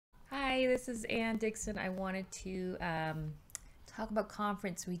Hi, this is Ann Dixon. I wanted to talk about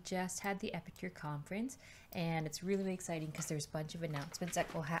conference. We just had the Epicure Conference, and it's really exciting because there's a bunch of announcements that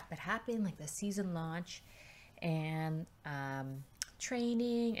that happen, like the season launch and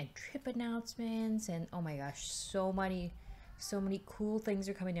training and trip announcements, and oh my gosh, so many cool things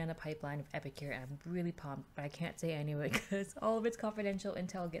are coming down the pipeline of Epicure, and I'm really pumped, but I can't say anyway because all of it's confidential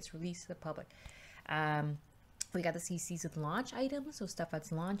until it gets released to the public. We got to see season launch items, so stuff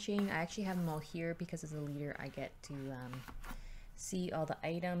that's launching. I actually have them all here because as a leader I get to see all the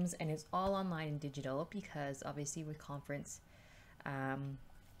items, and it's all online and digital because obviously with conference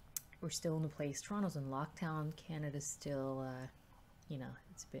we're still in the place. Toronto's in lockdown, Canada's still you know,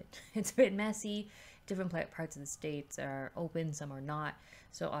 it's a bit messy. Different parts of the states are open, some are not,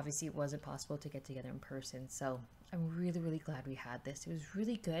 so obviously it wasn't possible to get together in person. So I'm really glad we had this. It was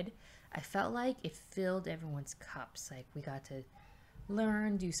really good. I felt like it filled everyone's cups. Like, we got to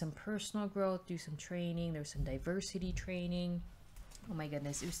learn, do some personal growth, do some training. There was some diversity training. Oh my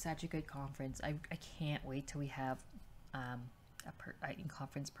goodness, it was such a good conference. I can't wait till we have a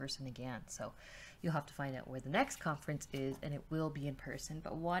conference person again. So you'll have to find out where the next conference is, and it will be in person.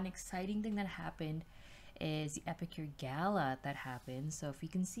 But one exciting thing that happened is the Epicure Gala that happened. So if you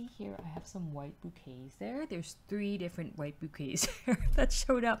can see here, I have some white bouquets there. There's 3 different white bouquets that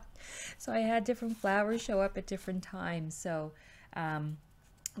showed up. So I had different flowers show up at different times. So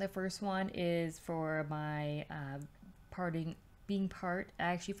the first one is for my being part. I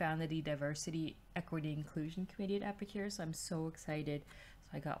actually founded the Diversity, Equity, Inclusion Committee at Epicure, so I'm so excited.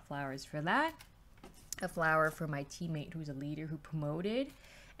 So I got flowers for that. A flower for my teammate who's a leader who promoted,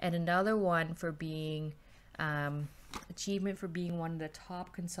 and another one for being achievement for being one of the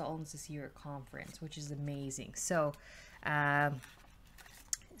top consultants this year at conference, which is amazing. So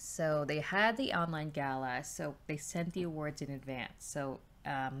so they had the online gala, so they sent the awards in advance. So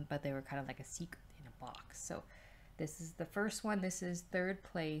but they were kind of like a secret in a box. So this is the first one. This is 3rd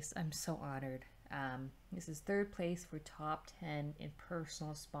place. I'm so honored. This is 3rd place for top 10 in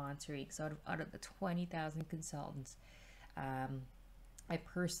personal sponsoring. So out of the 20,000 consultants, I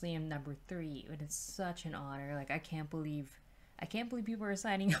personally am number 3, and it's such an honor. Like, I can't believe people are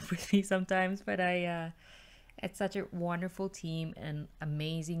signing up with me sometimes, but it's such a wonderful team and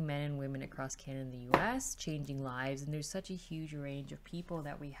amazing men and women across Canada and the US changing lives, and there's such a huge range of people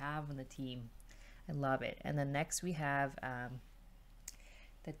that we have on the team. I love it. And then next we have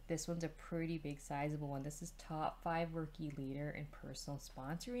this one's a pretty big sizable one. This is top 5 rookie leader in personal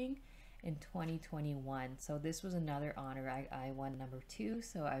sponsoring in 2021. So this was another honor. I won number 2,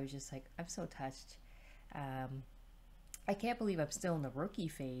 so I was just like, I'm so touched. I can't believe I'm still in the rookie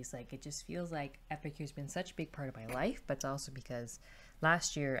phase. Like, it just feels like Epicure's been such a big part of my life, but it's also because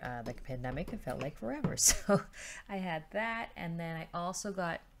last year, the pandemic, it felt like forever. So I had that, and then I also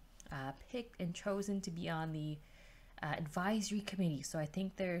got picked and chosen to be on the advisory committee. So I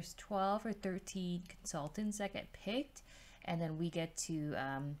think there's 12 or 13 consultants that get picked, and then we get to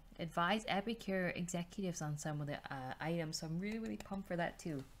advise Epicure executives on some of the items. So I'm really pumped for that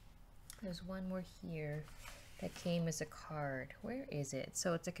too. There's one more here that came as a card. Where is it?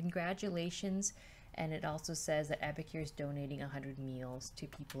 So it's a congratulations, and it also says that Epicure is donating 100 meals to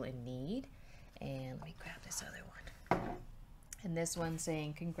people in need. And let me grab this other one. And this one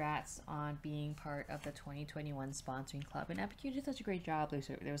saying congrats on being part of the 2021 sponsoring club. And Epicure did such a great job.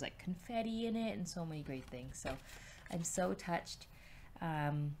 There was like confetti in it and so many great things. So I'm so touched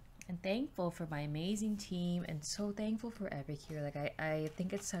and thankful for my amazing team, and so thankful for Epicure. Like, I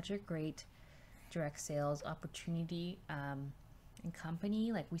think it's such a great direct sales opportunity and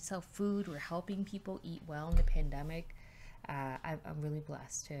company. Like, we sell food, we're helping people eat well in the pandemic. I'm really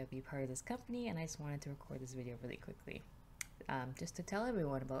blessed to be part of this company, and I just wanted to record this video really quickly. Just to tell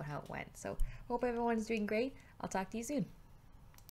everyone about how it went. So hope everyone is doing great. I'll talk to you soon.